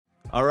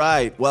All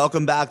right,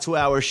 welcome back to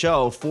our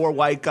show. Four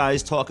white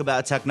guys talk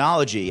about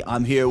technology.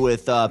 I'm here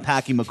with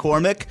Packy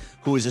McCormick,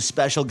 who is a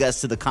special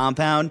guest to the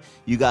compound.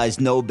 You guys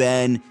know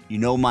Ben, you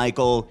know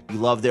Michael, you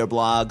love their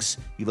blogs,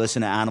 you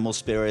listen to Animal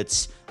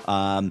Spirits.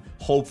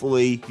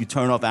 Hopefully, you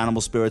turn off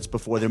Animal Spirits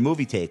before their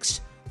movie takes.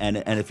 And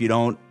if you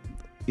don't,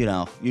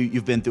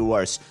 you've been through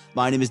worse.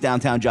 My name is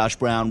Downtown Josh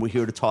Brown. We're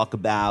here to talk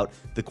about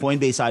the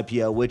Coinbase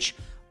IPO, which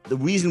the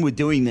reason we're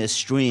doing this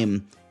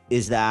stream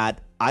is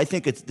that I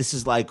think this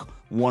is like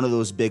one of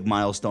those big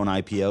milestone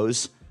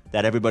IPOs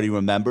that everybody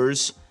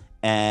remembers.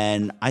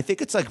 And I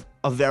think it's like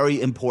a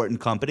very important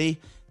company.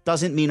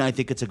 Doesn't mean I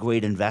think it's a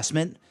great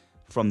investment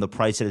from the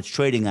price that it's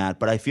trading at,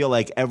 but I feel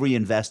like every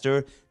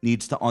investor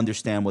needs to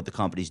understand what the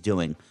company's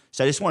doing.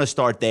 So I just want to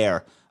start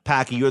there.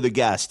 Packy, you're the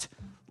guest.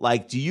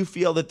 Like, do you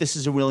feel that this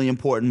is a really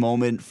important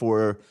moment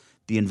for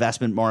the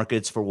investment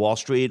markets, for Wall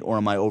Street, or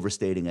am I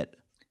overstating it?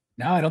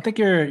 No, I don't think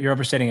you're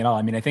overstating it at all.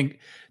 I mean, I think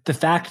the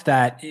fact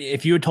that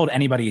if you had told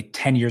anybody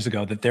 10 years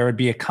ago that there would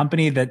be a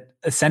company that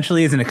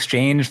essentially is an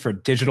exchange for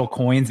digital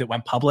coins that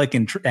went public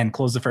and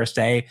closed the first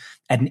day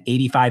at an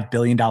 $85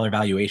 billion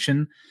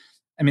valuation,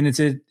 I mean, it's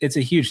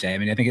a huge day. I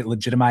mean, I think it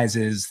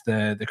legitimizes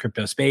the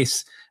crypto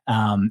space.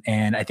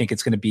 And I think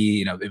it's going to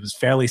be, it was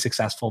fairly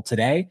successful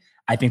today.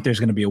 I think there's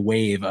going to be a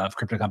wave of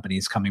crypto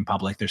companies coming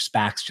public. There's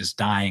SPACs just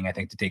dying, I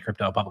think, to take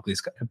crypto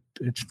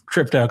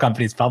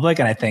companies public.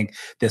 And I think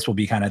this will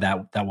be kind of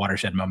that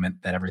watershed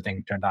moment that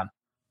everything turned on.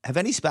 Have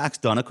any SPACs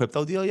done a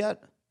crypto deal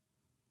yet?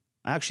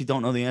 I actually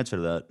don't know the answer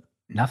to that.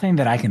 Nothing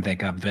that I can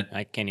think of, but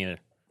I can't either.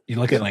 You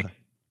look at like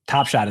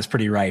Top Shot is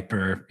pretty ripe,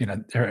 or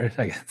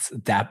like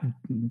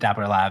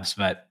Dapper Labs,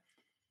 but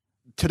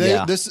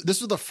today this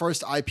was the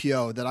first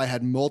IPO that I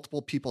had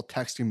multiple people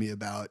texting me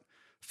about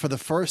for the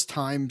first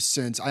time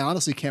since I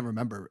honestly can't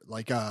remember.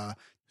 Like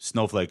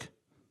Snowflake.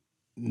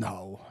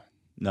 No,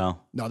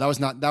 that was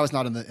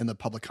not in the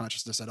public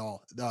consciousness at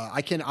all.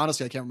 I can't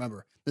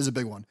remember. This is a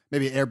big one.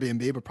 Maybe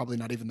Airbnb, but probably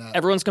not even that.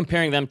 Everyone's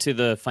comparing them to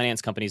the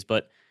finance companies,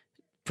 but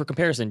for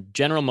comparison,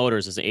 General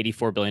Motors is an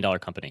 $84 billion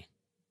company.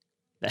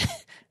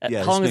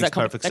 How long is that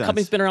company? That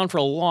company's been around for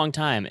a long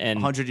time, and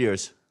 100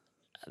 years.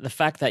 The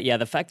fact that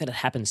it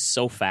happens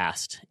so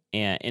fast,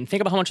 and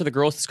think about how much of the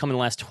growth has come in the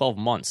last 12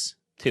 months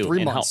too.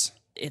 3 months.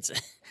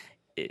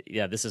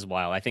 This is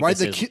wild. I think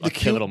this is a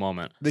pivotal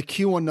moment. The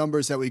Q1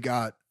 numbers that we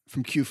got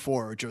from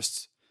Q4 are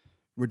just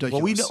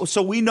ridiculous.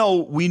 Well,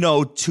 we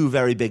know two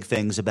very big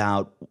things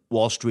about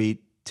Wall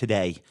Street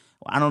today.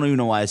 I don't even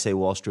know why I say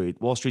Wall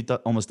Street. Wall Street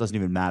almost doesn't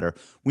even matter.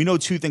 We know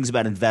two things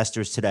about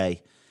investors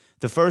today.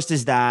 The first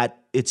is that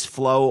it's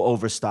flow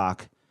over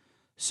stock.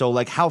 So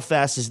like how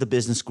fast is the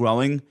business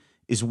growing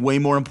is way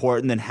more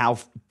important than how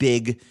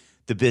big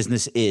the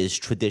business is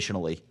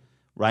traditionally,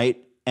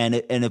 right? And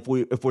if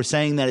we're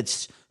saying that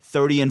it's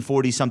 30 and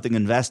 40 something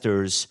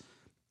investors,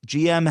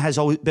 GM has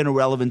always been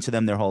irrelevant to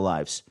them their whole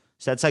lives.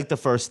 So that's like the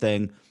first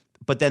thing.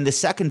 But then the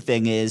second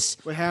thing is,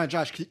 wait, hang on,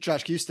 Josh, can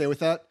you stay with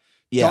that?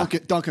 Yeah.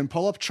 Duncan,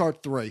 pull up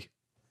chart 3.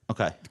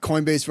 Okay.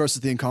 Coinbase versus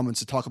the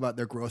incumbents to talk about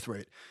their growth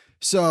rate.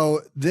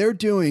 So they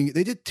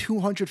did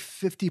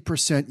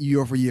 250%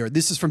 year over year.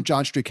 This is from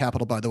John Street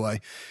Capital, by the way.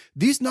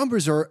 These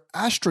numbers are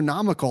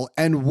astronomical.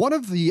 And one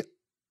of the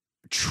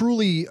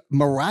truly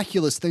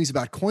miraculous things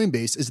about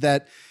Coinbase is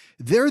that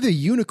they're the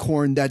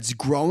unicorn that's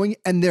growing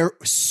and they're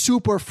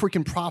super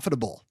freaking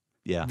profitable.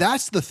 Yeah.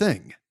 That's the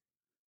thing.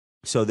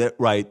 So that,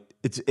 right.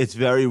 It's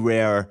very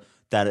rare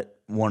that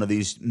one of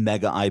these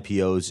mega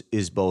IPOs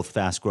is both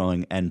fast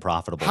growing and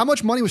profitable. How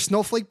much money was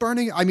Snowflake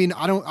burning? I mean,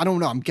 I don't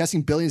know. I'm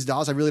guessing billions of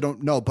dollars. I really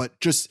don't know, but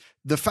just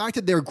the fact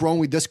that they're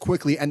growing this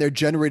quickly and they're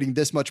generating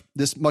this much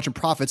in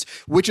profits,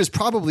 which is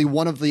probably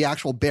one of the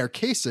actual bear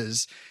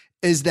cases,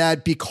 is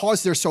that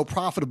because they're so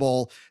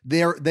profitable,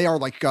 they are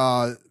like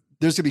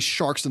there's gonna be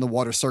sharks in the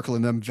water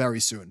circling them very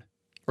soon.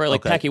 Right,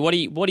 like okay. Packy, what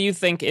do you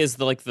think is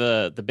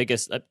the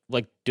biggest?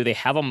 Do they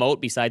have a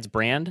moat besides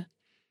brand?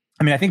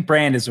 I mean, I think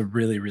brand is a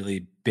really,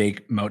 really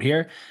big moat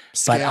here.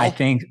 Scale. But I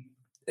think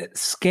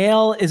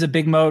scale is a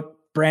big moat.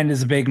 Brand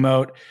is a big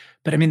moat.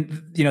 But I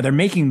mean, they're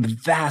making the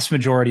vast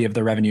majority of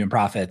the revenue and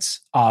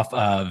profits off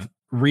of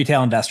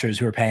retail investors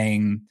who are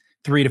paying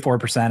 3 to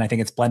 4%. I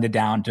think it's blended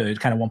down to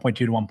kind of 1.2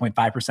 to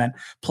 1.5%.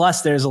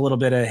 Plus, there's a little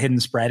bit of hidden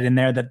spread in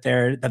there that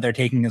they're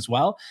taking as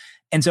well.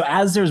 And so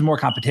as there's more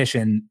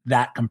competition,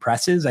 that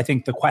compresses. I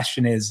think the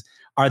question is,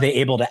 are they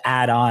able to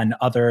add on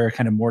other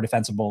kind of more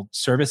defensible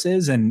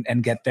services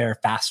and get there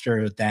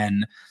faster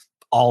than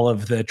all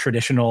of the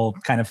traditional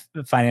kind of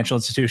financial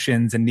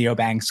institutions and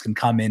neobanks can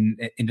come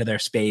into their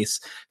space,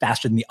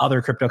 faster than the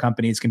other crypto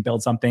companies can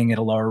build something at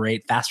a lower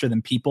rate, faster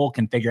than people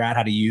can figure out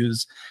how to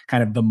use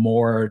kind of the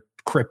more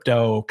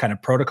crypto kind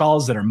of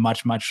protocols that are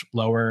much, much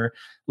lower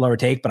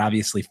take, but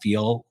obviously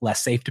feel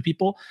less safe to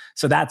people.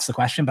 So that's the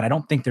question, but I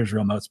don't think there's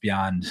real moats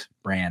beyond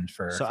brand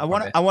for. So I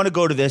want to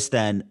go to this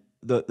then.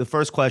 The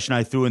first question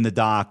I threw in the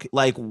doc,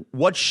 like,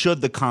 what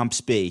should the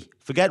comps be?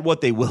 Forget what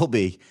they will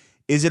be.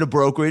 Is it a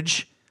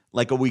brokerage?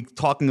 Like, are we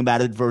talking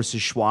about it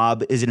versus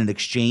Schwab? Is it an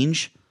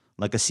exchange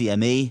like a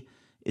CME?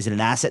 Is it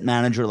an asset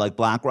manager like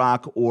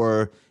BlackRock?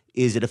 Or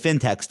Is it a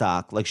fintech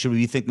stock? Like, should we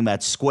be thinking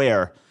about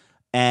Square?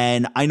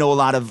 And I know a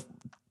lot of,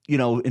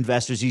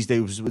 investors these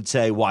days would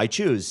say, why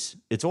choose?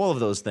 It's all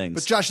of those things.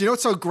 But Josh,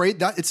 what's so great?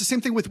 That it's the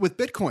same thing with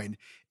Bitcoin.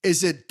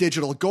 Is it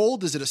digital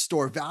gold? Is it a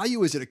store of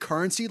value? Is it a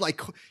currency?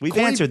 Like we've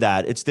answered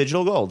that. It's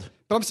digital gold.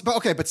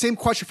 But same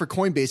question for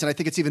Coinbase. And I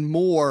think it's even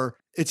more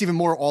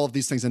all of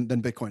these things than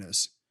Bitcoin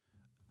is.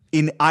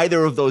 In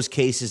either of those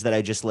cases that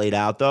I just laid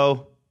out,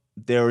 though,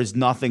 there is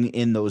nothing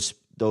in those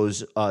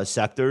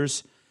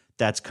sectors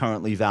that's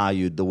currently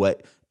valued the way.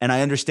 And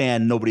I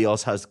understand nobody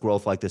else has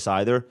growth like this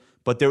either,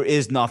 but there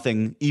is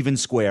nothing, even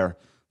Square,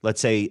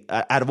 let's say,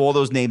 out of all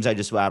those names I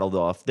just rattled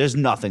off, there's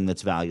nothing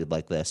that's valued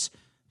like this.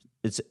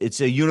 It's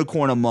a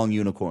unicorn among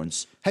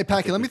unicorns. Hey,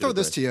 Packy, let me throw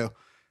this to you.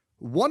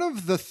 One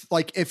of the,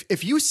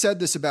 if you said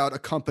this about a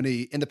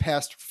company in the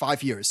past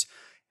 5 years,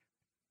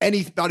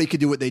 anybody could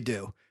do what they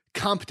do.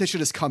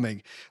 Competition is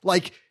coming.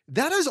 Like,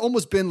 that has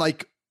almost been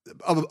like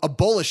a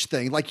bullish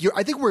thing. Like,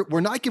 I think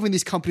we're not giving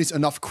these companies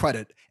enough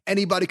credit.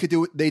 Anybody could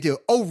do what they do.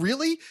 Oh,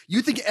 really?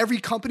 You think every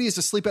company is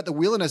asleep at the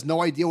wheel and has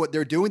no idea what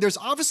they're doing? There's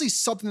obviously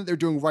something that they're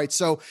doing right.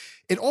 So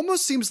it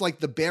almost seems like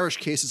the bearish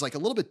case is like a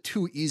little bit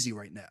too easy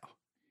right now.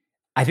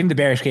 I think the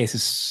bearish case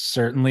is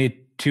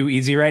certainly too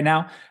easy right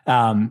now,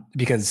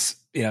 because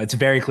it's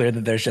very clear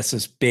that there's just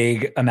this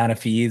big amount of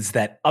fees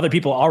that other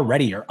people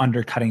already are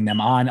undercutting them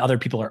on. Other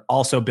people are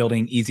also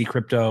building easy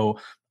crypto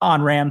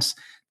on-ramps.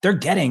 They're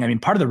getting,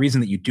 part of the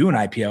reason that you do an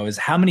IPO is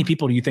how many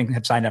people do you think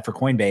have signed up for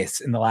Coinbase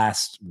in the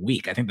last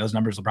week? I think those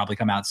numbers will probably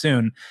come out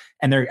soon.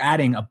 And they're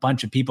adding a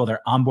bunch of people.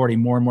 They're onboarding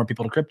more and more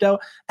people to crypto.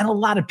 And a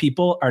lot of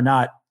people are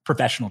not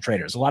professional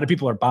traders. A lot of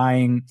people are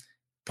buying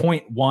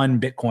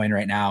 0.1 Bitcoin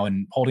right now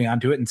and holding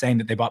on to it and saying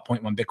that they bought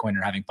 0.1 Bitcoin and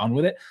are having fun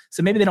with it.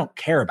 So maybe they don't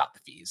care about the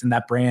fees. And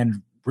that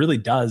brand really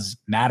does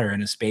matter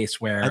in a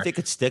space where I think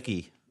it's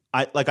sticky.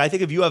 I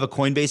think if you have a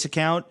Coinbase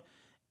account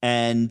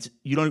and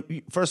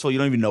first of all, you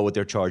don't even know what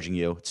they're charging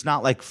you. It's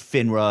not like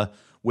FINRA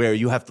where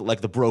you have to,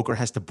 like, the broker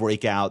has to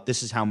break out,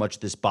 this is how much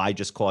this buy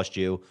just cost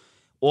you.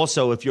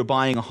 Also, if you're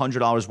buying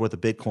 $100 worth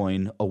of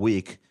Bitcoin a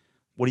week,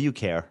 what do you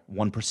care?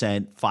 1%,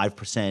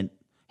 5%,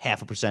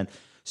 0.5%.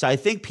 So I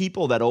think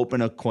people that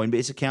open a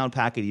Coinbase account,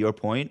 Packy, to your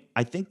point,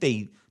 I think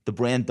the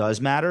brand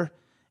does matter.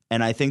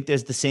 And I think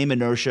there's the same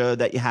inertia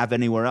that you have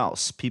anywhere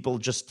else. People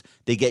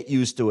they get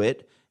used to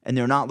it and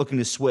they're not looking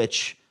to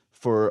switch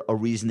for a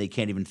reason they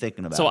can't even think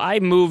about. So I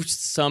moved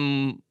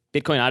some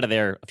Bitcoin out of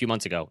there a few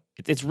months ago.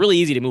 It's really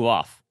easy to move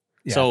off.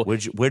 Yeah. So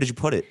where did you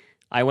put it?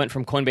 I went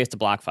from Coinbase to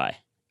BlockFi.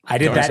 I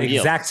did that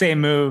exact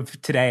same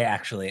move today,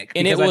 actually.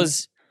 And it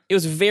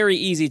was very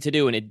easy to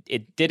do, and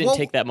it didn't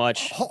take that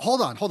much.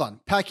 Hold on.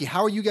 Packy,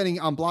 how are you getting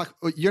on Block?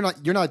 You're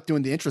not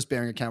doing the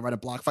interest-bearing account, right,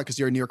 at BlockFi because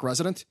you're a New York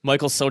resident?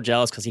 Michael's so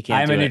jealous because he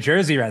can't do it. I'm a New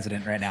Jersey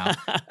resident right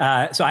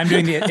now. So I'm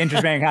doing the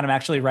interest-bearing account. I'm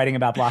actually writing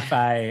about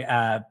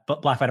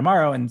BlockFi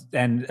tomorrow,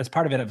 and as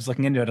part of it, I was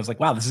looking into it. I was like,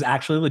 wow, this is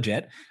actually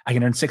legit. I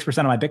can earn 6%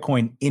 of my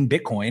Bitcoin in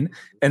Bitcoin,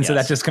 and so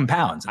that just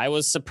compounds. I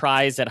was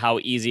surprised at how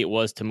easy it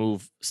was to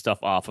move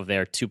stuff off of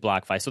there to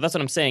BlockFi. So that's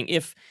what I'm saying.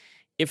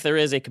 If there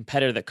is a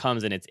competitor that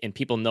comes and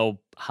people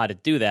know how to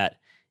do that,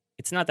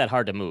 it's not that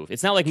hard to move.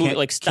 It's not like moving.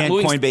 Can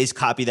Coinbase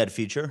copy that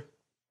feature?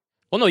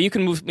 Well, no, you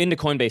can move into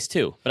Coinbase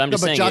too. But I'm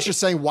just saying. But Josh is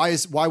saying why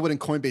wouldn't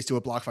Coinbase do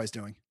what BlockFi is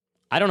doing?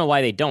 I don't know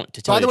why they don't.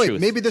 To tell you the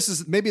truth. Maybe this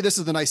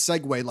is the nice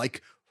segue.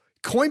 Like,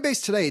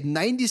 Coinbase today,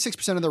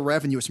 96% of their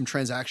revenue is from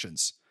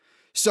transactions.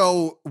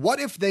 So what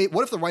if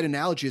the right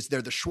analogy is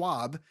they're the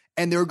Schwab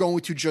and they're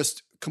going to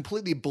just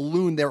completely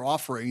balloon their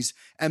offerings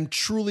and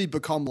truly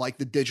become like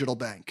the digital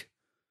bank?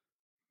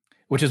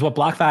 Which is what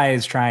BlockFi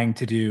is trying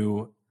to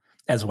do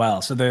as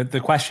well. So the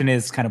question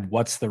is kind of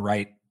what's the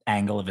right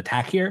angle of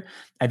attack here?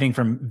 I think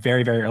from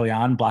very, very early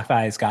on,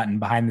 BlockFi has gotten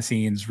behind the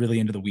scenes,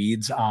 really into the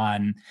weeds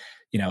on,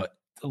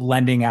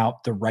 lending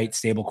out the right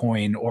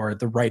stablecoin or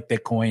the right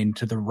Bitcoin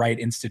to the right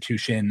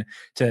institution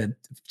to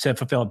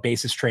fulfill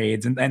basis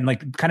trades and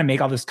like kind of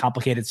make all this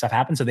complicated stuff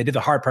happen. So they did the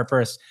hard part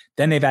first,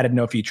 then they've added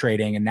no fee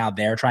trading, and now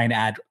they're trying to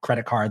add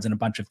credit cards and a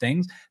bunch of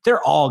things.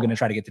 They're all going to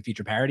try to get to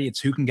feature parity. It's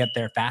who can get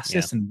there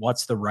fastest and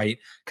what's the right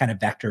kind of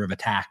vector of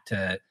attack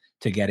to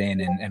get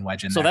in and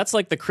wedge in. So that's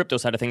like the crypto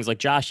side of things. Like,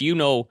 Josh,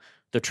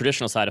 the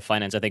traditional side of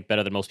finance, I think,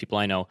 better than most people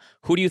I know.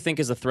 Who do you think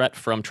is a threat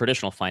from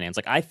traditional finance?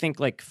 Like, I think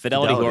like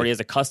Fidelity, who already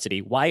has a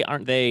custody. Why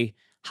aren't they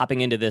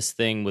hopping into this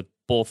thing with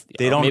both?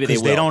 They don't. Maybe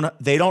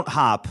they don't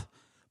hop,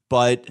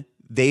 but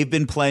they've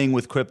been playing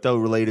with crypto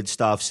related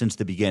stuff since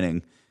the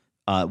beginning,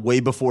 way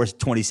before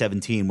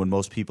 2017 when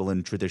most people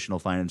in traditional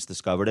finance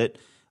discovered it.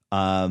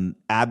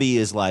 Abby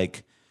is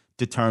like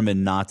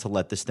determined not to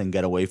let this thing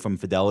get away from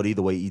Fidelity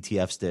the way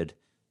ETFs did.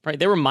 Right,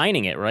 they were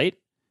mining it, right?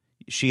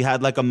 She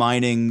had like a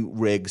mining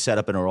rig set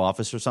up in her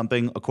office or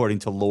something, according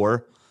to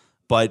lore.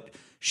 But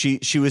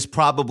she was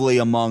probably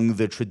among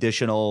the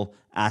traditional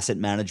asset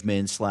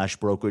management /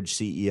 brokerage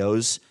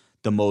CEOs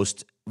the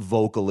most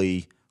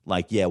vocally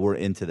like, yeah, we're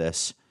into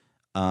this.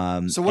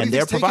 And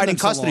they're providing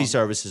custody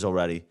services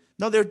already.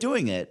 No, they're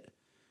doing it.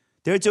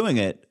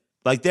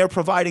 Like, they're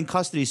providing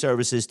custody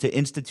services to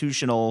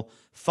institutional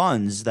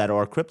funds that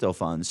are crypto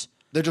funds.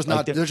 They're just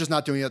not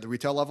doing it at the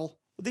retail level.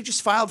 They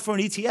just filed for an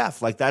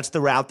ETF. Like that's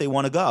the route they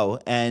want to go.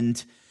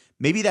 And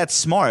maybe that's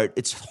smart.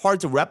 It's hard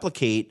to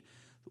replicate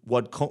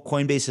what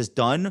Coinbase has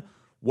done.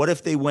 What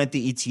if they went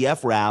the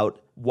ETF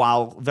route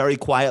while very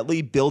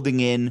quietly building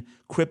in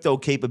crypto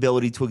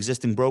capability to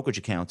existing brokerage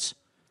accounts?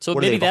 So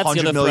what maybe they have, that's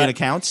the 100 other million threat.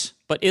 accounts?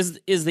 But is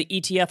the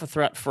ETF a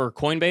threat for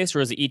Coinbase, or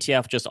is the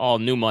ETF just all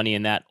new money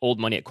and that old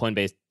money at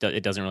Coinbase,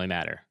 it doesn't really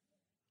matter?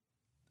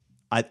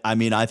 I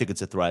mean, I think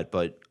it's a threat,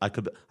 but I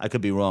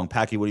could be wrong.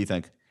 Packy, what do you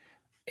think?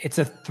 It's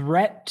a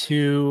threat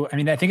to, I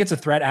mean, I think it's a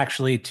threat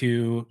actually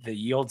to the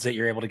yields that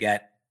you're able to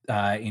get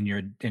in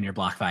your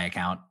BlockFi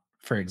account,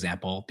 for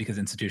example, because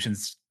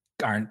institutions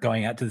aren't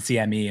going out to the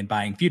CME and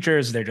buying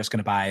futures. They're just going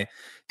to buy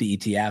the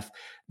ETF.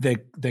 The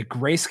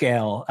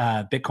Grayscale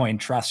Bitcoin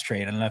Trust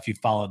trade, I don't know if you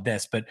followed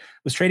this, but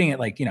was trading at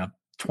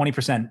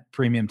 20%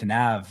 premium to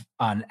NAV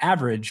on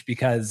average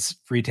because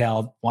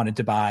retail wanted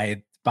to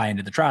buy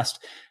into the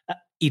trust.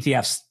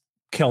 ETFs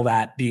kill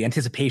that. The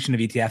anticipation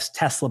of ETFs,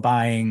 Tesla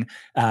buying,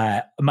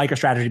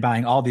 MicroStrategy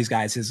buying, all these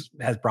guys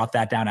has brought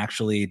that down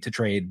actually to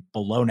trade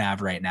below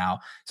NAV right now.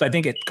 So I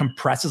think it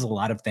compresses a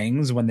lot of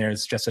things when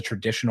there's just a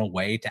traditional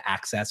way to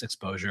access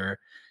exposure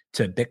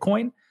to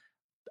Bitcoin.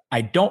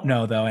 I don't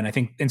know though, and I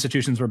think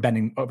institutions were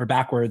bending over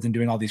backwards and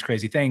doing all these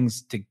crazy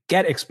things to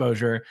get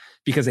exposure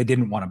because they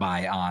didn't want to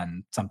buy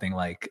on something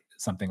like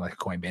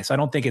Coinbase. So I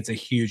don't think it's a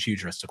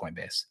huge risk to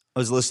Coinbase. I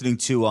was listening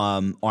to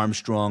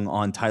Armstrong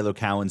on Tyler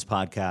Cowen's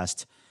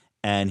podcast,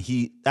 and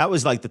that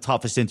was like the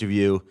toughest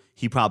interview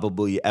he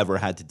probably ever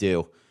had to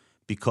do,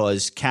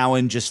 because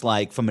Cowen just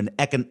like from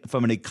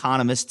an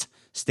economist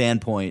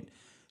standpoint,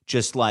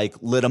 just like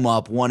lit him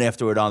up one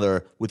after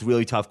another with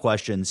really tough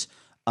questions.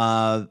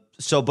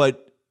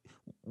 But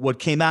what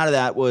came out of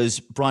that was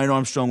Brian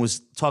Armstrong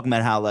was talking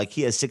about how like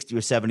he has 60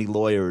 or 70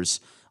 lawyers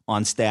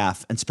on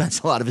staff and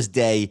spends a lot of his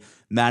day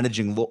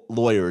managing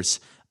lawyers.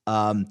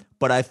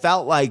 But I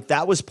felt like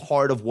that was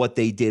part of what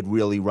they did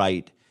really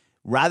right.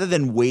 Rather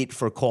than wait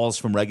for calls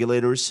from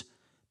regulators,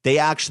 they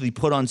actually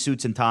put on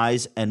suits and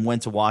ties and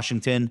went to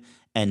Washington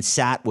and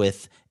sat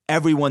with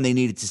everyone they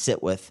needed to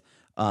sit with,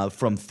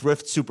 from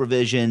thrift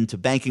supervision to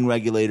banking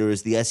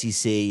regulators, the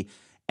SEC.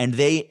 And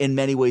they, in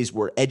many ways,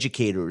 were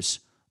educators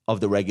of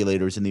the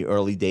regulators in the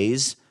early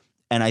days.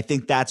 And I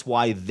think that's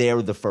why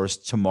they're the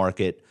first to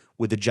market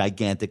with a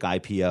gigantic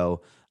IPO.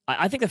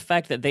 I think the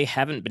fact that they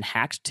haven't been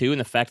hacked too,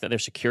 and the fact that their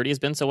security has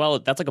been so well,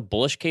 that's like a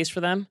bullish case for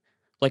them.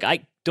 Like,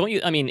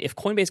 if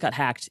Coinbase got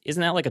hacked,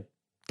 isn't that like a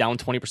down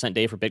 20%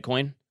 day for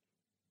Bitcoin?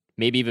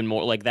 Maybe even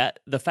more like that.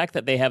 The fact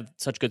that they have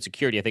such good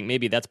security, I think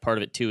maybe that's part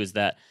of it too, is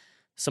that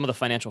some of the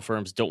financial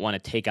firms don't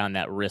want to take on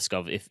that risk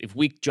of if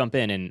we jump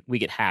in and we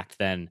get hacked,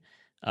 then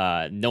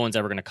no one's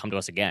ever going to come to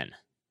us again.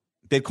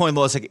 Bitcoin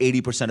lost like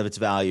 80% of its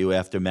value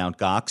after Mt.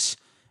 Gox.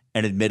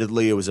 And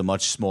admittedly, it was a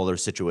much smaller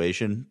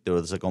situation. There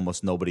was like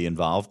almost nobody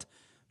involved.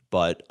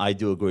 But I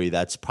do agree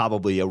that's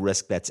probably a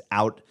risk that's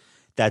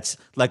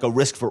like a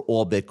risk for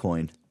all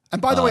Bitcoin.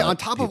 And by the way, on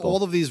top of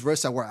all of these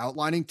risks that we're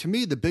outlining, to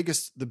me, the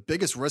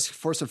biggest risk,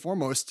 first and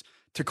foremost,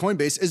 to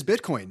Coinbase is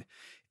Bitcoin.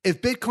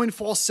 If Bitcoin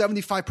falls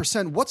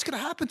 75%, what's going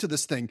to happen to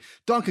this thing?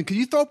 Duncan, can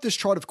you throw up this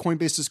chart of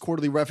Coinbase's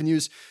quarterly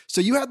revenues?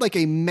 So you had like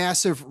a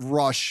massive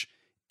rush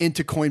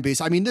into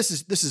Coinbase. I mean, this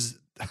is this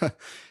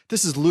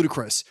is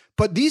ludicrous.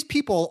 But these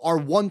people are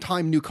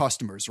one-time new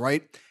customers,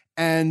 right?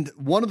 And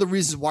one of the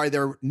reasons why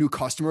they're new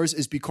customers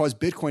is because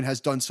Bitcoin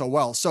has done so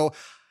well. So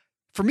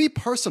for me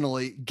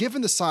personally,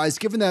 given the size,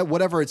 given that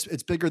whatever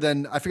it's bigger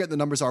than, I forget the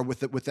numbers are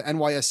with the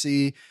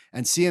NYSE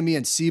and CME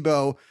and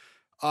SIBO,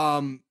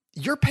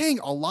 you're paying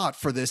a lot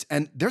for this,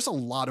 and there's a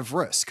lot of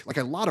risk, like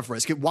a lot of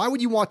risk. Why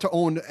would you want to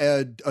own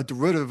a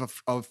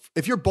derivative of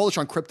if you're bullish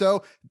on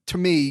crypto? To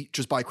me,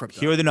 just buy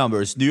crypto. Here are the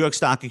numbers. New York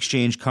Stock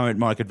Exchange current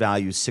market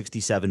value is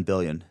 $67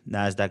 billion.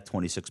 NASDAQ,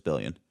 $26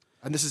 billion.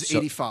 And this is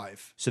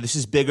 85. So this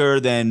is bigger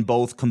than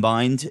both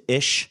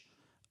combined-ish,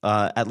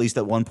 at least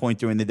at one point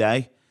during the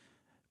day.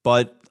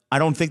 But I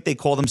don't think they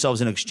call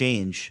themselves an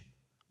exchange.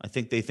 I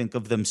think they think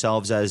of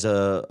themselves as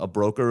a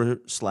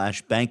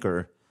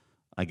broker/banker,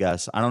 I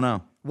guess. I don't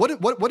know.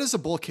 What is a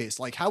bull case?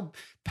 Like how,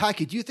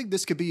 Packy, do you think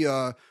this could be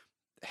a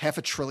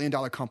 $500 billion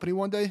company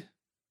one day?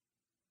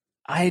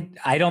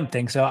 I don't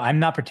think so. I'm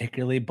not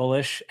particularly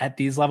bullish at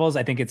these levels.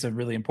 I think it's a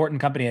really important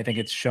company. I think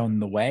it's shown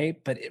the way,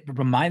 but it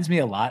reminds me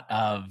a lot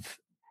of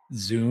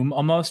Zoom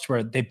almost,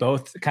 where they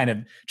both kind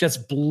of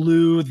just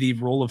blew the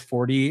rule of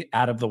 40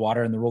 out of the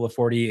water. And the rule of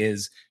 40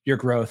 is your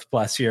growth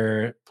plus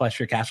your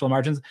cash flow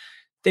margins.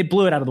 They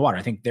blew it out of the water.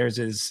 I think theirs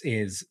is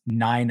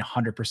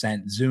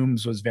 900%.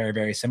 Zoom's was very,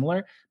 very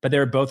similar, but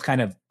they're both kind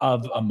of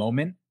a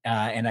moment.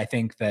 And I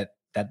think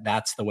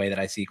that's the way that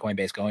I see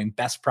Coinbase going.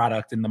 Best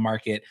product in the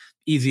market,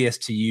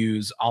 easiest to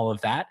use, all of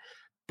that.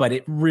 But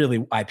it really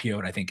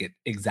IPO'd, I think, at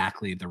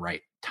exactly the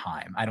right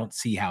time. I don't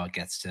see how it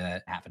gets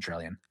to $500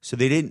 billion. So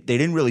they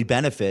didn't really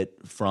benefit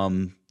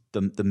from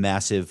the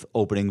massive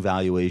opening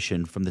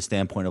valuation from the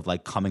standpoint of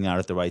like coming out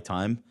at the right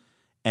time.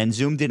 And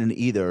Zoom didn't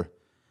either.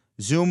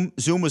 Zoom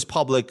was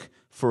public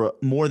for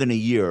more than a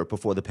year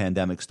before the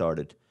pandemic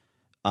started.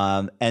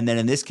 And then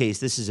in this case,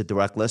 this is a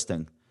direct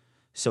listing.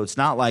 So it's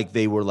not like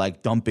they were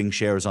like dumping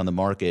shares on the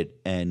market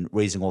and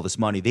raising all this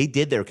money. They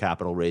did their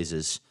capital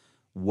raises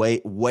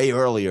way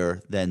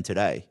earlier than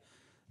today.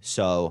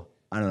 So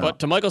I don't know. But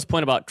to Michael's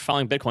point about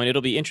following Bitcoin,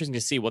 it'll be interesting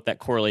to see what that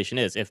correlation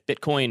is. If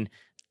Bitcoin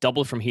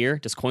doubled from here,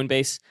 does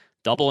Coinbase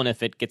double? And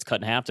if it gets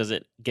cut in half, does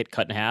it get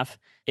cut in half?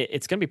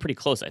 It's going to be pretty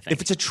close, I think.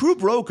 If it's a true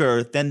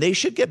broker, then they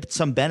should get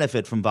some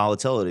benefit from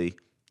volatility.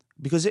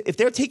 Because if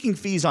they're taking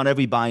fees on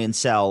every buy and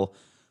sell,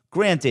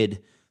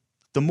 granted,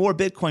 the more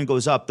Bitcoin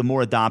goes up, the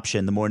more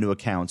adoption, the more new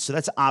accounts. So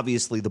that's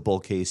obviously the bull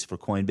case for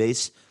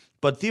Coinbase.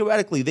 But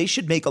theoretically, they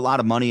should make a lot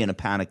of money in a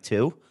panic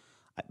too.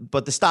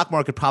 But the stock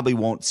market probably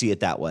won't see it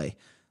that way.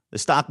 The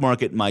stock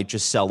market might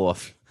just sell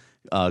off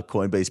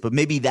Coinbase. But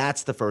maybe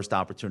that's the first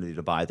opportunity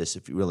to buy this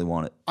if you really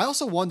want it. I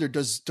also wonder,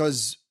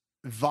 does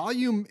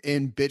volume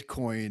in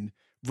Bitcoin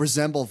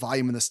resemble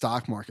volume in the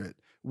stock market,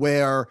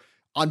 where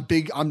on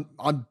big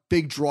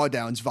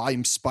drawdowns,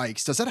 volume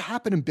spikes? Does that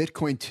happen in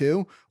Bitcoin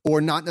too,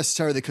 or not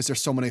necessarily because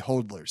there's so many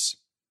hodlers?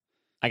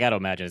 I got to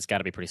imagine it's got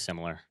to be pretty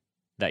similar.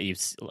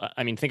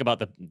 Think about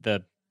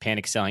the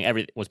panic selling.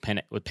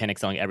 Panic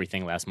selling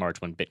everything last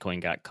March when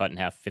Bitcoin got cut in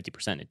half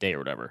 50% in a day or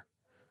whatever.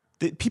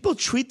 People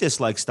treat this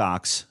like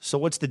stocks. So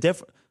what's the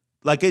difference?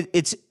 Like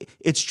it's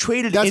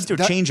traded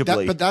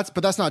interchangeably. But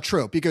that's not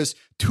true, because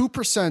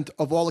 2%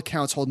 of all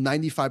accounts hold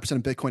 95%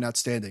 of Bitcoin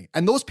outstanding,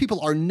 and those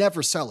people are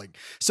never selling.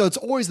 So it's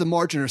always the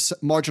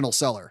marginal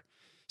seller.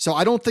 So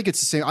I don't think it's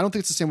the same. I don't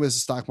think it's the same way as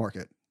the stock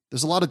market.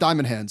 There's a lot of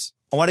diamond hands.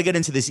 I want to get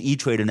into this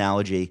E-Trade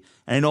analogy,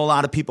 and I know a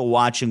lot of people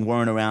watching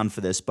weren't around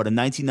for this, but in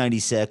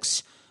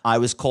 1996, I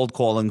was cold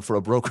calling for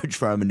a brokerage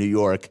firm in New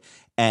York,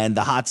 and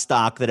the hot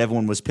stock that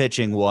everyone was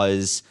pitching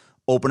was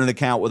open an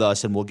account with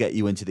us and we'll get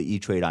you into the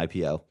E-Trade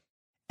IPO.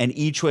 And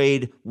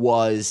E-Trade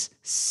was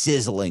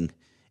sizzling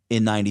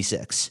in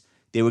 96.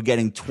 They were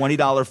getting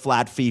 $20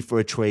 flat fee for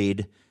a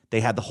trade. They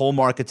had the whole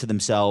market to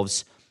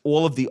themselves.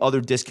 All of the other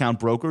discount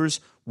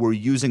brokers were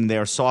using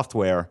their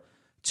software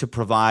to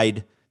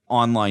provide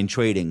online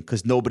trading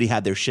because nobody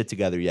had their shit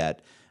together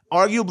yet.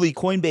 Arguably,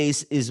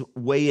 Coinbase is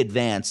way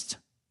advanced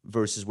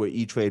versus where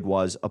E-Trade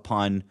was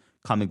upon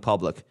coming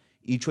public.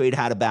 E-Trade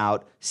had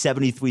about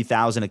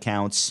 73,000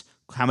 accounts.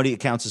 How many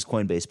accounts is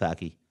Coinbase,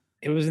 Packy?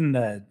 It was in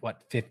the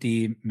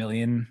 50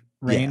 million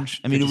range.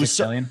 Yeah. I mean, it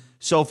was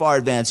so far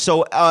advanced.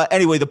 So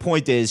anyway, the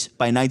point is,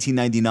 by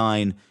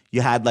 1999,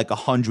 you had like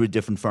 100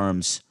 different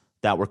firms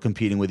that were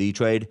competing with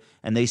E-Trade,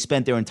 and they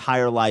spent their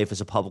entire life as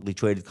a publicly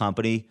traded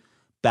company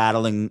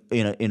battling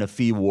in a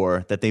fee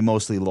war that they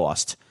mostly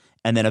lost.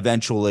 And then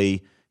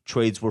eventually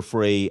trades were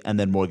free, and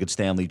then Morgan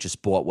Stanley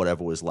just bought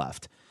whatever was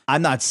left.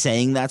 I'm not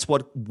saying that's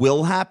what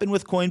will happen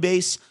with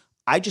Coinbase.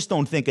 I just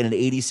don't think at an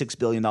 $86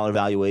 billion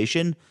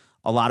valuation,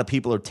 a lot of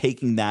people are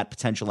taking that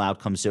potential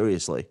outcome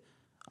seriously.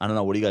 I don't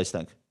know. What do you guys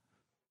think?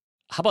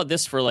 How about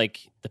this for like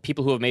the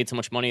people who have made so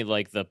much money,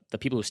 like the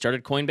people who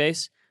started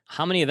Coinbase?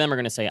 How many of them are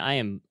going to say, I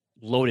am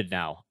loaded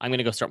now, I'm going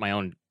to go start my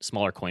own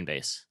smaller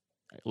Coinbase?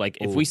 Like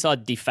if we saw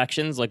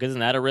defections, like isn't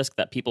that a risk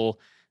that people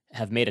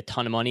have made a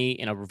ton of money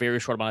in a very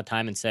short amount of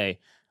time and say,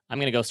 I'm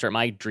going to go start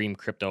my dream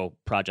crypto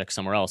project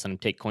somewhere else and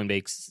take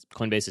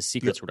Coinbase's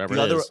secrets or whatever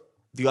it is?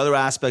 The other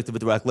aspect of a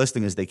direct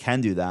listing is they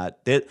can do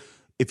that.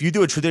 If you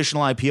do a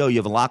traditional IPO, you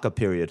have a lockup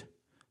period.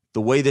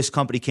 The way this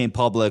company came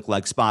public,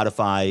 like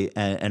Spotify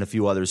and a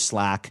few others,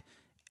 Slack,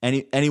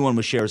 anyone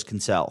with shares can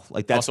sell.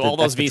 Like that's all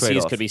those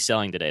VCs could be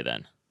selling today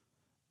then.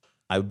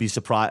 I would be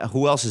surprised.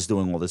 Who else is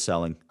doing all this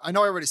selling? I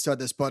know I already said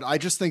this, but I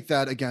just think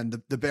that, again,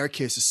 the bear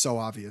case is so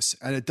obvious,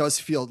 and it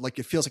feels like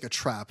a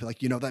trap. Like,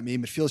 that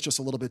meme, it feels just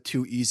a little bit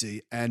too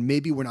easy, and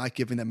maybe we're not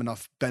giving them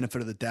enough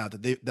benefit of the doubt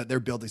that they're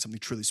building something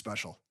truly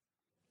special.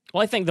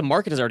 Well, I think the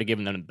market has already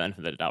given them the benefit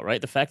of the doubt, right?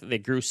 The fact that they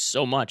grew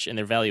so much in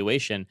their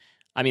valuation,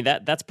 I mean,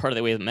 that's part of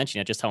the way of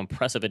mentioning it, just how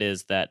impressive it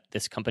is that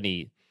this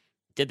company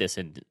did this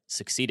and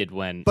succeeded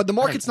when... But the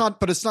market's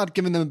it's not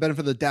giving them the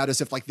benefit of the doubt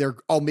as if like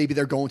maybe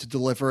they're going to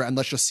deliver and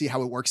let's just see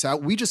how it works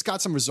out. We just got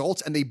some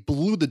results and they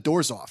blew the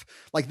doors off.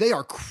 Like they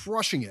are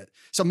crushing it.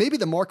 So maybe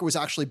the market was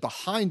actually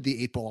behind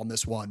the 8 ball on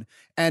this one.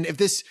 And if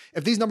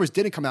these numbers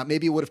didn't come out,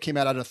 maybe it would have came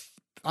out at a,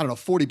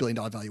 $40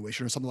 billion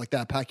valuation or something like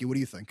that. Packy, what do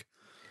you think?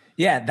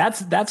 Yeah,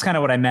 that's kind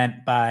of what I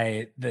meant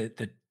by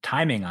the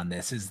timing on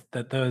this, is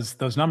that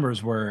those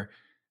numbers were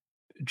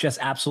just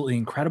absolutely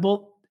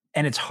incredible.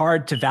 And it's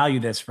hard to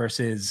value this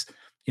versus,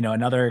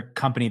 another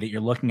company that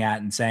you're looking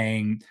at and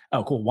saying,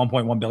 oh, cool,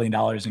 $1.1 billion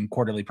in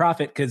quarterly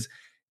profit. Because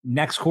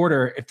next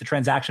quarter, if the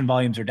transaction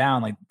volumes are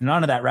down, like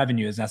none of that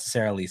revenue is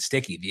necessarily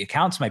sticky. The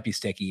accounts might be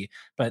sticky,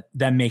 but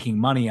them making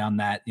money on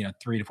that,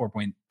 3 to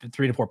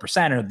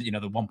 4%, or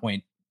the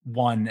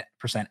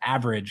 1.1%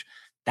 average,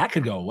 that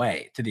could go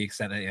away to the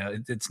extent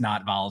that it's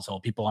not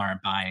volatile. People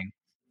aren't buying.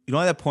 You know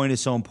why that point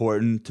is so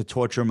important, to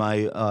torture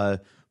my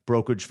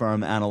brokerage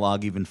firm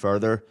analog even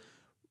further?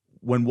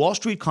 When Wall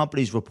Street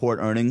companies report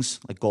earnings,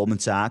 like Goldman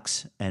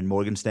Sachs and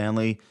Morgan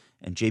Stanley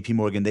and JP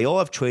Morgan, they all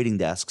have trading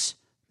desks,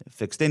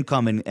 fixed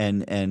income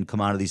and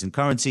commodities and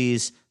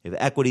currencies. They have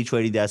equity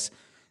trading desks.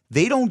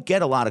 They don't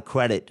get a lot of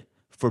credit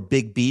for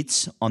big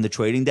beats on the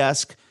trading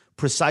desk,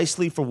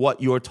 precisely for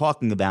what you're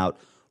talking about.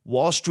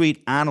 Wall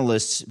Street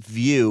analysts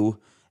view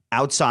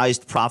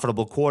outsized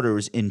profitable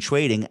quarters in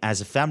trading as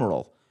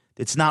ephemeral.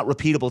 It's not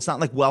repeatable. It's not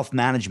like wealth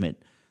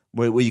management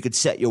where you could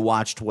set your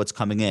watch to what's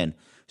coming in.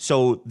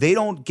 So they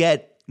don't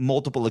get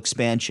multiple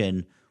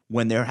expansion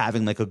when they're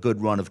having like a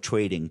good run of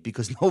trading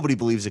because nobody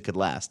believes it could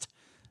last.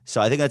 So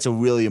I think that's a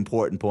really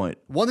important point.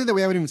 One thing that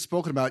we haven't even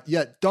spoken about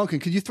yet, Duncan,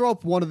 could you throw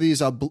up one of these,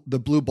 the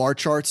blue bar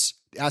charts,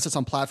 assets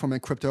on platform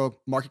and crypto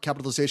market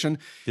capitalization?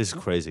 This is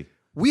crazy.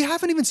 We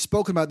haven't even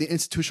spoken about the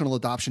institutional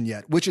adoption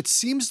yet, which it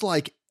seems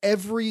like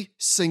every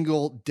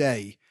single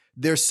day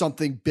there's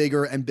something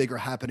bigger and bigger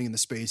happening in the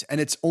space, and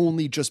it's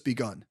only just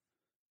begun.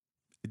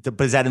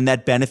 But is that a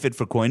net benefit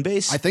for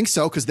Coinbase? I think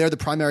so, because they're the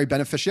primary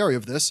beneficiary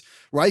of this,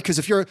 right? Because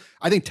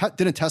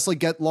didn't Tesla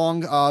get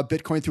long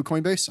Bitcoin through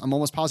Coinbase? I'm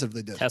almost positive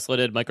they did. Tesla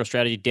did,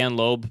 MicroStrategy. Dan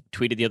Loeb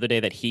tweeted the other day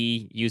that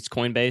he used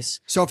Coinbase.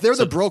 So if they're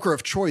the broker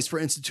of choice for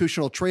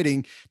institutional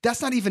trading,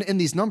 that's not even in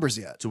these numbers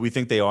yet. Do we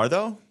think they are,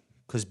 though?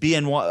 Because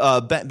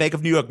Bank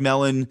of New York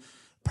Mellon,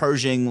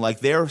 Pershing, like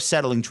they're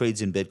settling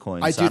trades in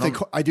Bitcoin.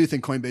 I do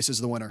think Coinbase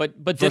is the winner.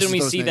 But didn't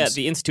we see that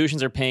the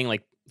institutions are paying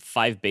like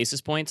 5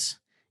 basis points?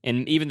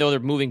 And even though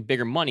they're moving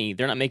bigger money,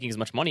 they're not making as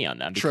much money on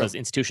them because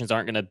institutions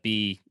aren't going to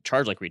be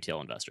charged like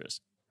retail investors.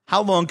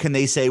 How long can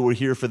they say we're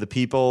here for the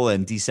people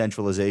and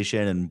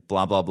decentralization and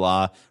blah, blah,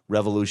 blah,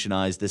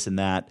 revolutionize this and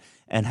that,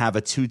 and have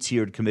a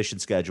 2-tiered commission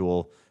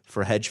schedule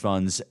for hedge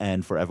funds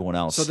and for everyone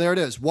else? So there it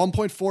is,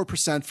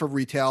 1.4% for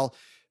retail,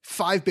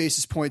 5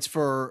 basis points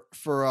for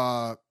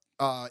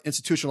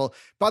institutional.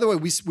 By the way,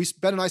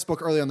 Ben and I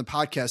spoke earlier on the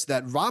podcast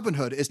that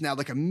Robinhood is now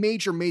like a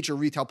major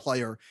retail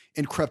player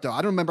in crypto.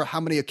 I don't remember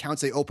how many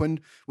accounts they opened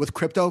with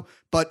crypto,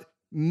 but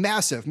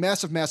massive.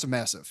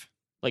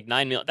 Like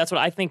 9 million. That's what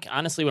I think,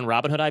 honestly, when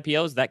Robinhood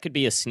IPOs, that could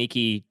be a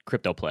sneaky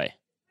crypto play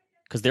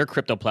because their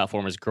crypto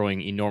platform is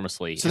growing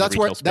enormously. So that's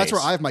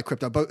where I have my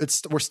crypto, but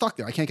we're stuck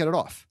there. I can't get it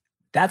off.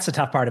 That's the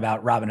tough part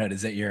about Robinhood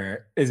is that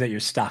you're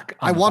stuck.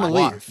 I want to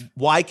leave.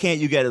 Why can't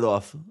you get it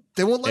off?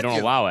 They won't let you. They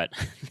don't allow it.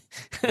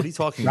 What are you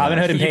talking about?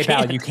 Robinhood and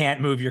PayPal, you can't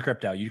move your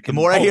crypto. The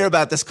more I hear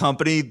about this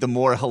company, the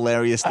more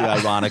hilariously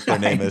ironic their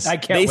name is.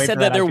 They said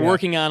that they're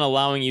working on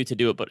allowing you to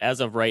do it, but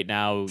as of right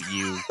now,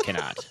 you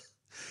cannot.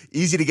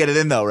 Easy to get it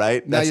in though,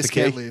 right? Now you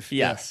can't leave.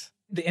 Yes.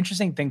 The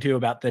interesting thing too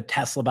about the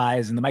Tesla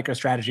buys and the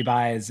MicroStrategy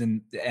buys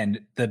and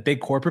the big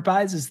corporate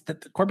buys is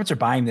that the corporates are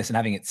buying this and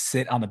having it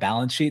sit on the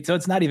balance sheet. So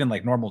it's not even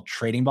like normal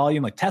trading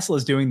volume. Like Tesla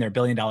is doing their $1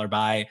 billion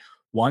buy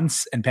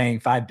once and paying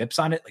 5 bips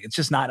on it. Like it's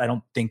just not, I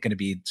don't think, going to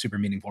be super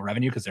meaningful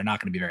revenue because they're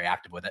not going to be very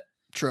active with it.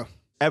 True.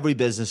 Every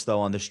business though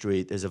on the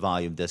street, there's a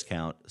volume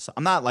discount. So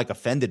I'm not like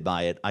offended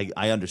by it.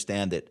 I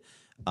understand it.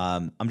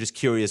 I'm just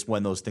curious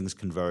when those things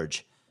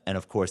converge. And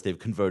of course they've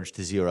converged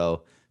to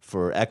zero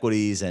for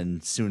equities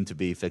and soon to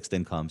be fixed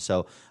income.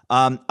 So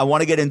I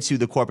want to get into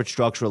the corporate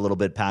structure a little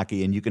bit,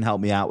 Packy, and you can help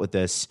me out with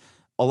this.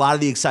 A lot of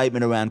the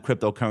excitement around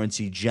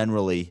cryptocurrency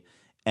generally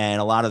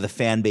and a lot of the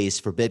fan base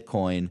for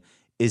Bitcoin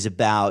is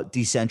about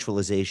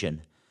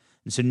decentralization.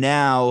 And so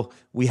now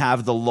we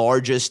have the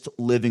largest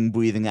living,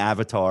 breathing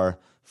avatar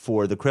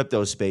for the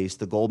crypto space,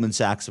 the Goldman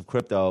Sachs of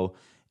crypto,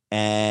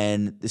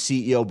 and the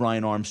CEO,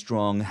 Brian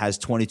Armstrong, has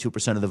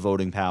 22% of the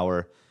voting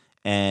power.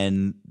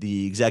 And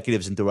the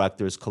executives and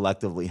directors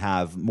collectively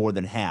have more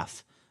than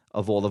half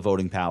of all the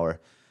voting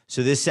power.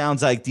 So this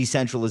sounds like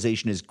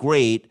decentralization is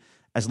great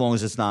as long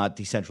as it's not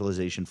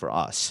decentralization for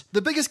us.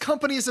 The biggest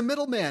company is a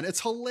middleman. It's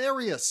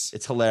hilarious.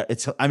 It's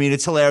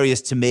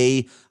hilarious to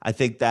me. I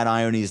think that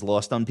irony is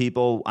lost on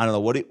people. I don't know.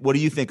 What do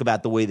you think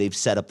about the way they've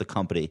set up the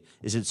company?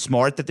 Is it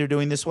smart that they're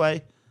doing this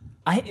way?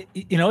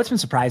 What's been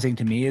surprising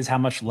to me is how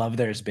much love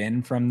there's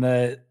been from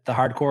the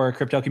hardcore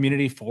crypto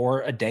community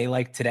for a day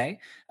like today,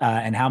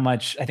 and how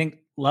much I think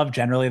love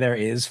generally there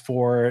is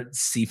for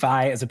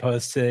CeFi as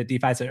opposed to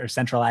DeFi or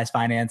centralized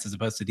finance as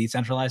opposed to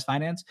decentralized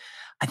finance.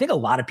 I think a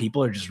lot of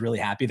people are just really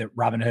happy that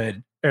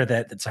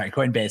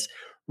Coinbase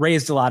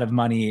raised a lot of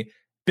money,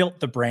 built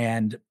the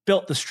brand,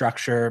 built the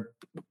structure,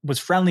 was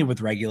friendly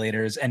with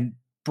regulators, and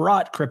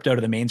brought crypto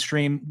to the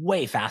mainstream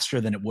way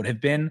faster than it would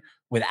have been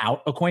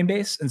without a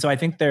Coinbase. And so I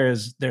think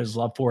there's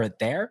love for it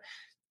there.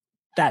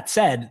 That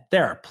said,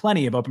 there are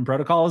plenty of open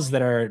protocols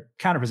that are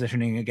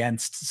counter-positioning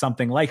against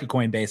something like a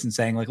Coinbase and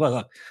saying, like,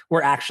 look,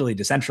 we're actually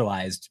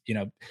decentralized.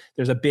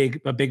 There's a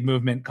big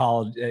movement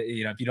called,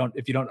 if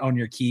you don't own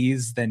your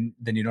keys, then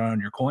you don't own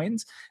your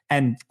coins.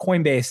 And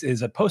Coinbase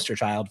is a poster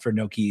child for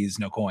no keys,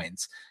 no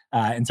coins.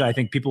 And so I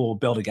think people will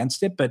build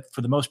against it, but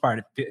for the most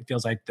part, it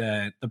feels like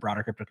the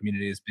broader crypto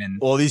community has been.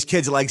 All these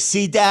kids are like,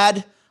 "See,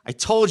 Dad, I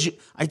told you,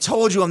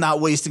 I'm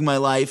not wasting my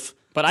life."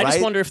 But I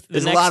just wonder if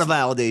there's a lot of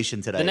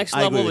validation today. The next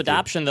level of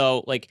adoption,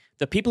 though, like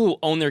the people who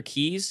own their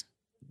keys,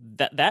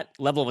 that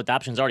level of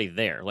adoption is already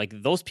there. Like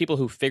those people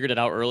who figured it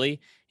out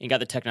early and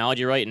got the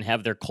technology right and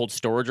have their cold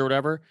storage or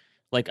whatever.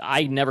 Like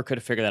I never could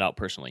have figured that out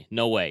personally.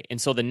 No way. And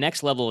so the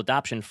next level of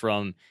adoption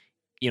from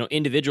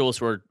individuals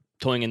who are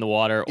toeing in the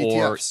water or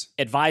ETFs.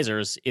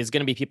 Advisors is going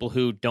to be people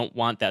who don't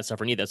want that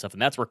stuff or need that stuff.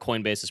 And that's where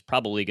Coinbase is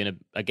probably going to,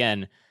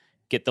 again,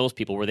 get those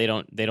people where they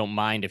don't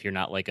mind if you're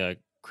not like a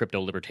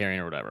crypto libertarian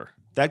or whatever.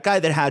 That guy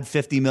that had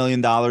 $50 million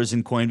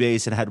in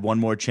Coinbase and had one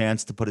more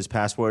chance to put his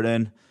password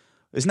in,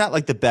 isn't that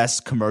like the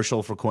best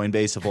commercial for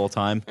Coinbase of all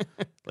time?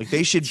 Like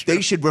they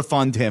should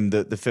refund him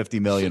the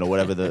 $50 million or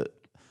whatever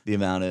the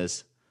amount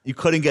is. You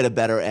couldn't get a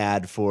better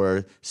ad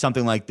for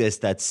something like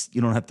this.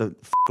 You don't have to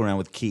f around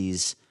with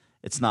keys.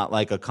 It's not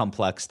like a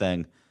complex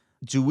thing.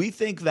 Do we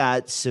think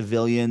that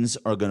civilians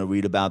are going to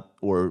read about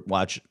or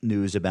watch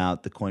news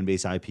about the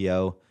Coinbase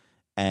IPO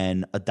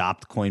and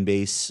adopt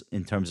Coinbase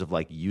in terms of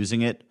like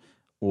using it?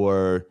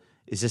 Or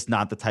is this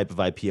not the type of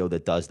IPO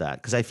that does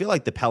that? Because I feel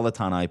like the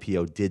Peloton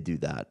IPO did do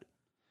that.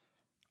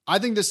 I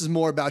think this is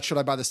more about should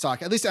I buy the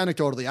stock? At least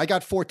anecdotally, I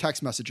got 4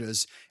 text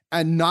messages,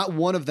 and not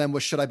one of them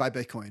was should I buy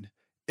Bitcoin.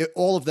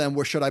 All of them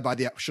were should I buy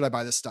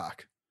this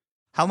stock?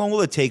 How long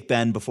will it take,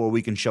 Ben, before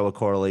we can show a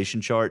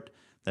correlation chart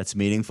that's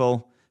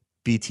meaningful?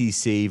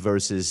 BTC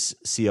versus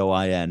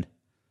COIN.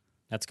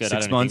 That's good.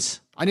 6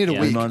 months. I need a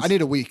week. I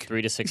need a week.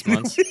 3 to 6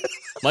 months.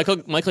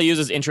 Michael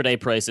uses intraday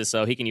prices,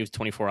 so he can use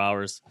 24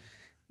 hours,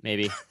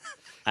 maybe.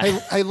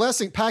 Hey, last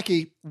thing,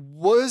 Packy,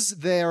 was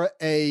there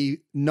a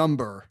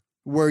number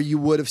where you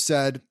would have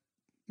said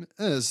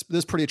this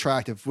is pretty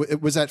attractive?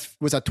 Was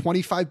that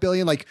 25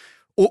 billion? Like,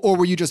 or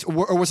were you just,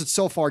 or was it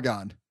so far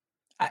gone?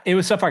 It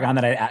was so far gone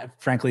that I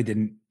frankly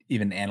didn't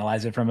even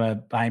analyze it from a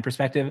buying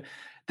perspective.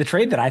 The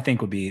trade that I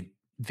think would be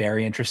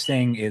very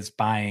interesting is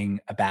buying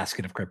a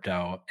basket of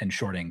crypto and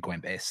shorting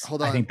Coinbase.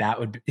 Hold on. I think that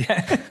would be.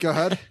 Go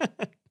ahead.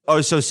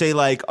 Oh, so say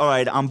like, all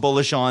right, I'm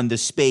bullish on the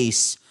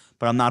space,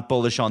 but I'm not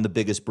bullish on the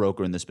biggest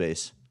broker in the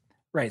space.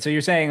 Right. So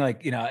you're saying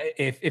like,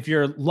 if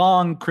you're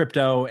long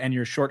crypto and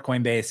you're short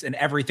Coinbase and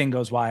everything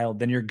goes wild,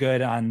 then you're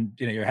good on,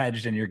 you're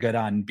hedged and you're good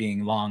on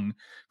being long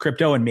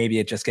crypto, and maybe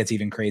it just gets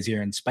even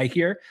crazier and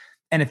spikier.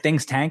 And if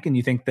things tank and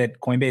you think that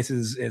Coinbase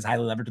is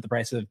highly levered to the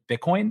price of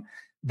Bitcoin,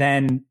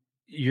 then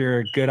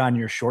you're good on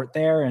your short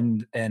there.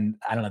 And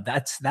I don't know,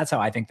 that's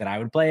how I think that I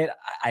would play it.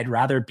 I'd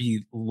rather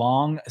be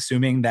long,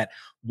 assuming that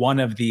one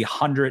of the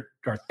 100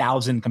 or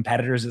 1,000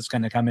 competitors that's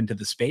going to come into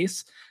the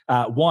space,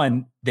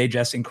 one, they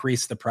just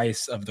increase the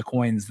price of the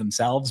coins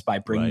themselves by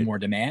bringing more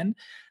demand.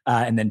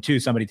 And then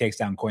 2, somebody takes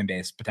down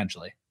Coinbase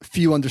potentially.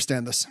 Few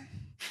understand this.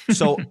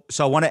 So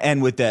I want to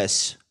end with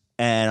this,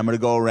 and I'm going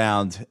to go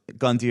around,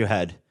 gun to your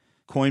head.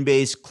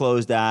 Coinbase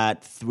closed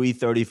at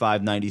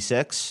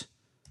 335.96.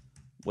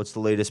 What's the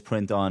latest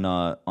print on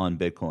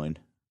Bitcoin?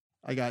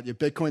 I got you.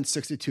 Bitcoin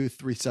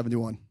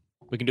 62,371.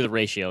 We can do the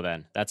ratio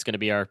then. That's going to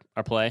be our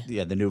play.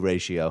 Yeah, the new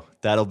ratio.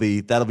 That'll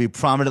be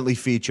prominently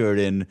featured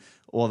in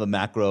all the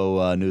macro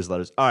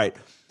newsletters. All right.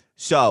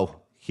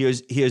 So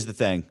here's the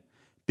thing: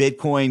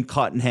 Bitcoin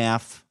cut in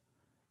half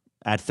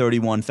at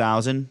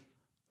 31,000,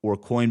 or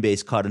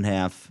Coinbase cut in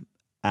half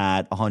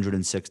at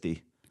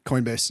 160.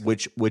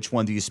 Coinbase. Which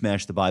one do you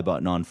smash the buy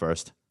button on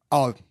first?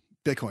 Oh,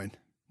 Bitcoin.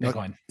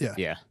 Bitcoin.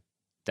 Yeah.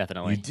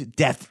 Definitely.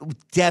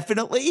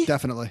 Definitely?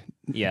 Definitely.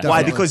 Yeah. Definitely.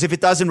 Why? Because if it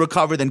doesn't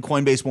recover, then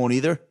Coinbase won't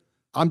either?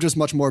 I'm just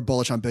much more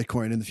bullish on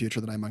Bitcoin in the future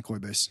than I am on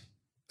Coinbase.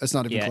 It's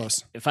not even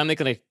close. If I'm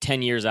looking like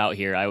 10 years out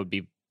here, I'd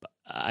be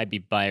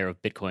buyer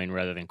of Bitcoin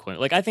rather than Coin.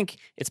 Like, I think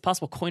it's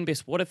possible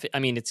Coinbase, what if,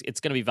 it's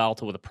going to be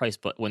volatile with the price,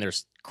 but when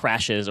there's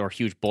crashes or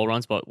huge bull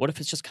runs, but what if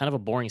it's just kind of a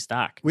boring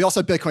stock? We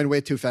also said Bitcoin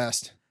way too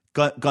fast.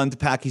 Gun to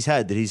Packy's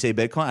head. Did he say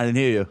Bitcoin? I didn't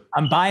hear you.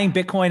 I'm buying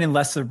Bitcoin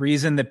unless the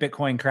reason that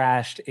Bitcoin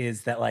crashed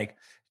is that like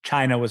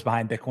China was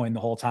behind Bitcoin the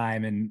whole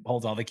time and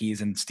holds all the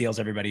keys and steals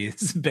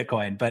everybody's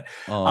Bitcoin. But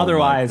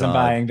otherwise, I'm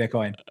buying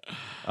Bitcoin.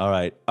 All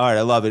right. I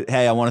love it.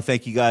 Hey, I want to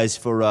thank you guys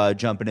for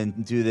jumping in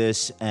and do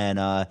this. And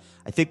I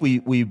think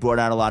we brought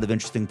out a lot of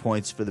interesting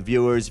points for the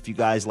viewers. If you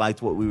guys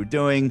liked what we were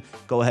doing,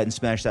 go ahead and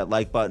smash that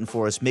like button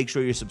for us. Make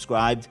sure you're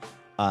subscribed.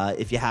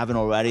 If you haven't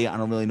already, I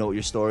don't really know what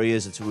your story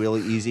is. It's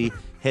really easy.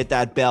 Hit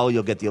that bell.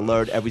 You'll get the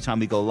alert every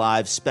time we go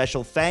live.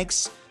 Special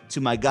thanks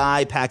to my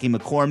guy, Packy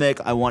McCormick.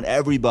 I want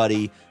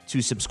everybody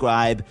to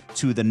subscribe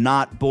to the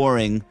Not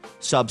Boring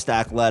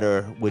Substack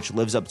letter, which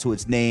lives up to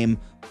its name.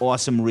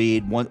 Awesome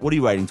read. What are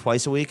you writing,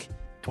 twice a week?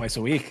 Twice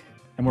a week.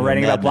 And we're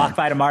writing about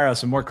BlockFi tomorrow,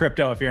 so more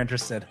crypto if you're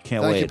interested.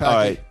 Can't Thank wait. you, Packy. All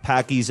right.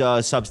 Packy's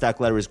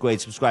Substack letter is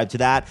great. Subscribe to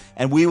that.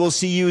 And we will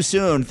see you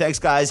soon. Thanks,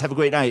 guys. Have a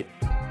great night.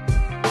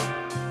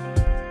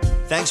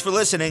 Thanks for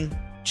listening.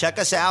 Check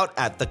us out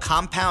at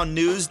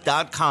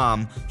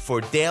thecompoundnews.com for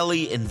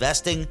daily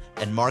investing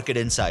and market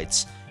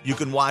insights. You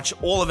can watch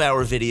all of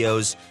our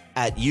videos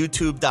at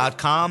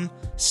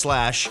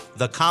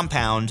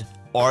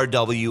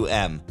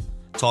youtube.com/thecompoundrwm.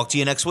 Talk to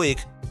you next week.